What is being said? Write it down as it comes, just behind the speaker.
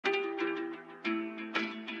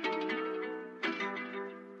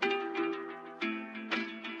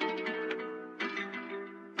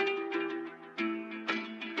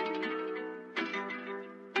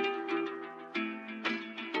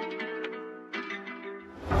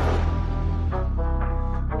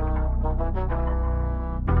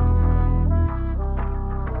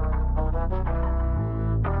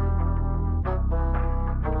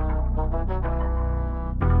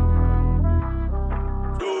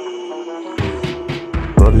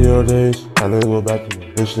Rodeo days, time to go back to the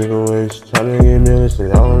rich nigga ways. Tryna get millions,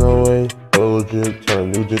 stay all on the way. Old drip,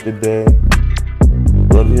 turn new drip today.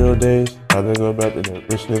 Rodeo days, time to go back to the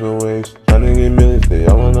rich nigga ways. Tryna get millions, stay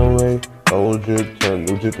all on the way. Old drip, turn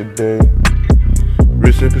new drip today.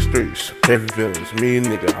 Rich nigga streets, pavilions, me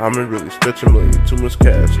nigga, I'm really stretch a million. Too much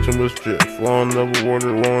cash, too much drip, flowing over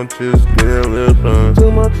water launches, getting lip on.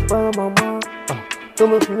 Too much right on my mind, too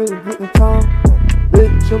much nigga getting time.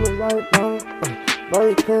 Big chillin' right now, now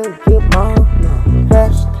you can't get mine.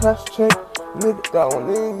 Cash check, nigga got one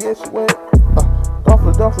in, yes you wet.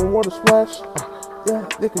 Dolphin, water splash. Yeah,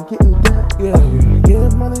 nigga getting that, yeah.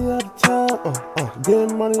 Getting money all the time,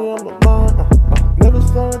 getting money on my mind, never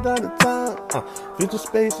slowing down the time, future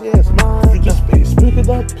space, yeah, it's mine, future space. Pick it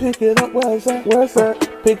up, where's that,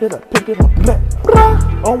 pick it up, blaat.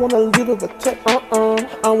 I wanna leave it Patek,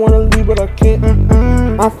 I wanna leave it, I can't,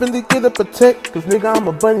 I'm finna get a Patek, cause nigga I'm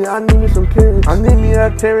a bunny, I need me some carrots, I need me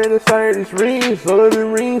a carrot inside these rings, all of the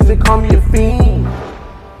rings, they call me a fiend.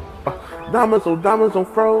 Diamonds on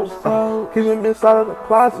froze, keep them inside of the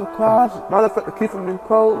closet, matter of fact, I keep them in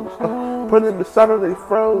clothes, put them inside of they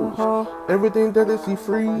froze, everything that they see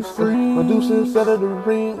freeze, reduce inside of the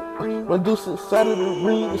ring, reduce inside of the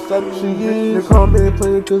ring, inside of the shit. They call me a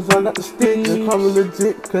player cause I got the stick, they call me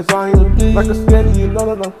legit cause I am like a scanner, you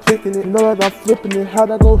know that I'm picking it, know that I'm flipping it, how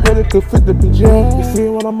that go ahead and could flip the bitch, yeah. You see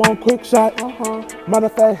when I'm on quick shot, matter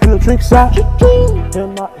of fact, hit a trick shot, hit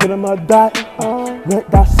him a dot, red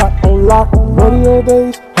dot shot on lock. Rodeo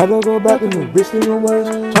days, had to go back in the rich nigga ways.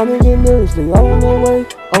 Tryna get millions, they all on their way.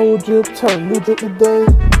 Old drip, turn new drip today.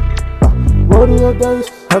 Rodeo days,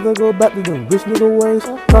 had to go back to the rich nigga ways.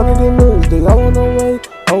 Tryna get millions, they all on their way.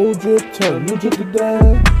 Old drip, turn new drip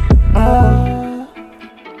today. Hey.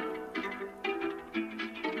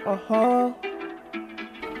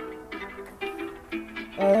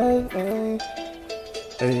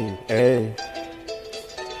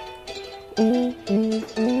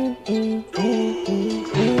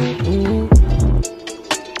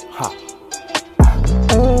 Ha.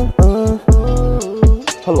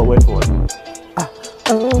 Hello, wait for it.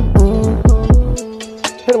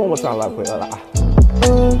 Hit it one more time, like quick.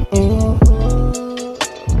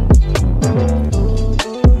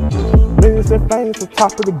 Millions and fame to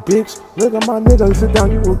top of the bitch. Look at my nigga, sit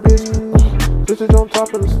down, you a bitch. Bitches on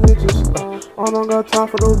top of the snitches. I don't got time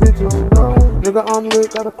for those bitches. Nigga, I'm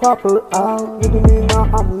lit, gotta crop her out. Nigga, me now,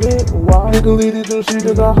 I'm lit. Why? Nigga, lead it to shit,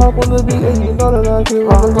 nigga, hop on the beat, and you know that I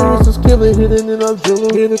kill. All the lyrics is killing, hitting and I'm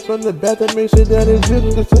drilling. Hit it from the back, that make sure that it's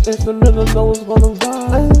jiggling. It's an instrumental, know it's gonna die.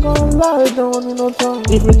 I ain't gonna lie, don't need no time.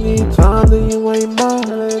 If you need time, then you ain't mine.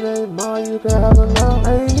 And it ain't mine, you can have it now.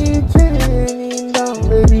 I ain't need 10, ain't need down.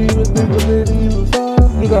 Maybe even nigga, maybe even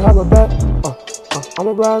 5. You can have a back, I'm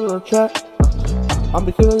a ride on a track. I'm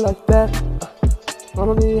a killer like that. I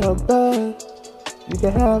don't need her back. You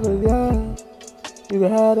can have it, yeah. You can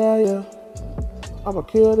have that, yeah. I'ma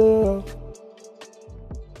kill it, yeah.